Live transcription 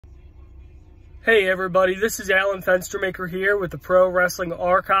Hey everybody, this is Alan Fenstermaker here with the Pro Wrestling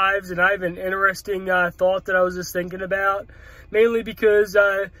Archives, and I have an interesting thought that I was just thinking about, mainly because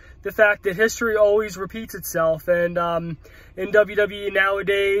the fact that history always repeats itself, and in WWE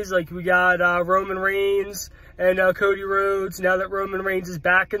nowadays, like we got Roman Reigns and Cody Rhodes. Now that Roman Reigns is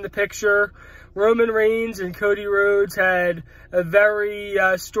back in the picture, Roman Reigns and Cody Rhodes had a very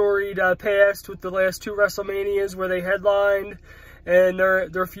storied past with the last two WrestleManias where they headlined and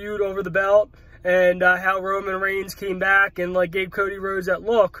their feud over the belt. And how Roman Reigns came back and gave Cody Rhodes that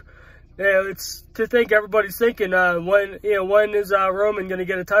look. It's to think everybody's thinking when is Roman going to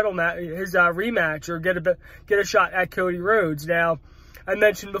get a title match, his rematch, or get a shot at Cody Rhodes. Now, I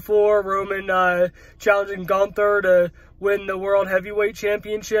mentioned before Roman challenging Gunther to win the World Heavyweight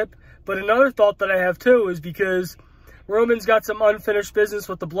Championship, but another thought that I have too is because Roman's got some unfinished business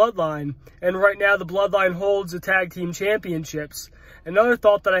with the Bloodline, and right now the Bloodline holds the Tag Team Championships. Another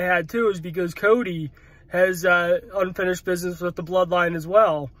thought that I had too is because Cody has unfinished business with the Bloodline as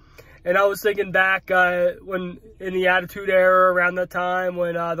well. And I was thinking back when in the Attitude Era, around that time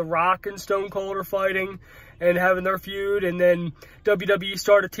when The Rock and Stone Cold are fighting and having their feud, and then WWE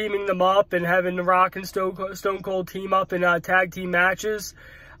started teaming them up and having The Rock and Stone Cold team up in tag team matches.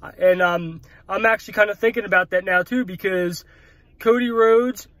 And I'm actually kind of thinking about that now too, because Cody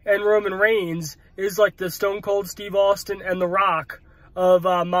Rhodes and Roman Reigns is like the Stone Cold Steve Austin and The Rock of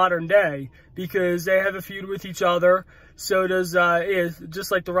modern day, because they have a feud with each other. So does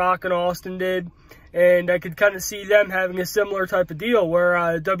just like The Rock and Austin did, and I could kind of see them having a similar type of deal where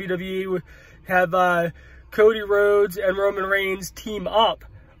WWE would have Cody Rhodes and Roman Reigns team up.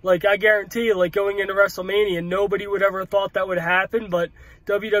 Like, I guarantee, going into WrestleMania, nobody would ever thought that would happen, but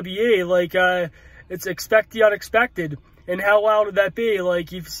WWE, it's expect the unexpected. And how wild would that be?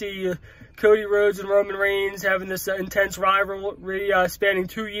 You see Cody Rhodes and Roman Reigns having this intense rivalry spanning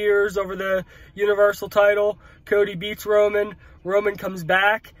 2 years over the Universal title. Cody beats Roman. Roman comes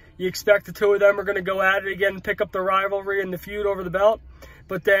back. You expect the two of them are going to go at it again and pick up the rivalry and the feud over the belt.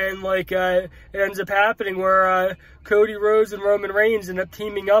 But then, it ends up happening where Cody Rhodes and Roman Reigns end up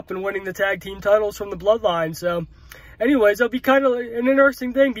teaming up and winning the tag team titles from the Bloodline. So, anyways, that'll be kind of an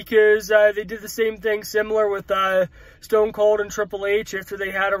interesting thing, because they did the same thing similar with Stone Cold and Triple H. After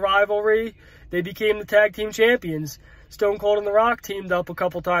they had a rivalry, they became the tag team champions. Stone Cold and The Rock teamed up a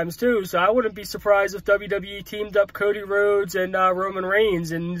couple times too, so I wouldn't be surprised if WWE teamed up Cody Rhodes and Roman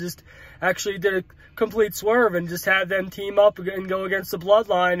Reigns and just actually did a complete swerve and just had them team up and go against the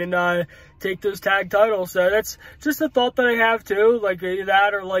Bloodline and take those tag titles. So that's just a thought that I have too,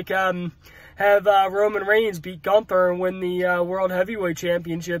 that, or have Roman Reigns beat Gunther and win the World Heavyweight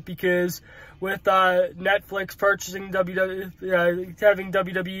Championship, because with Netflix purchasing having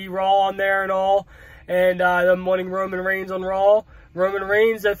WWE Raw on there and all, and them wanting Roman Reigns on Raw, Roman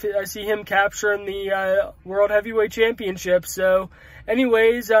Reigns, I see him capturing the World Heavyweight Championship. So,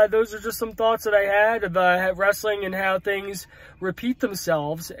 anyways, those are just some thoughts that I had about wrestling and how things repeat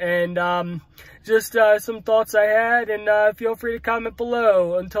themselves, and just some thoughts I had, and feel free to comment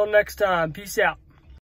below. Until next time, peace out.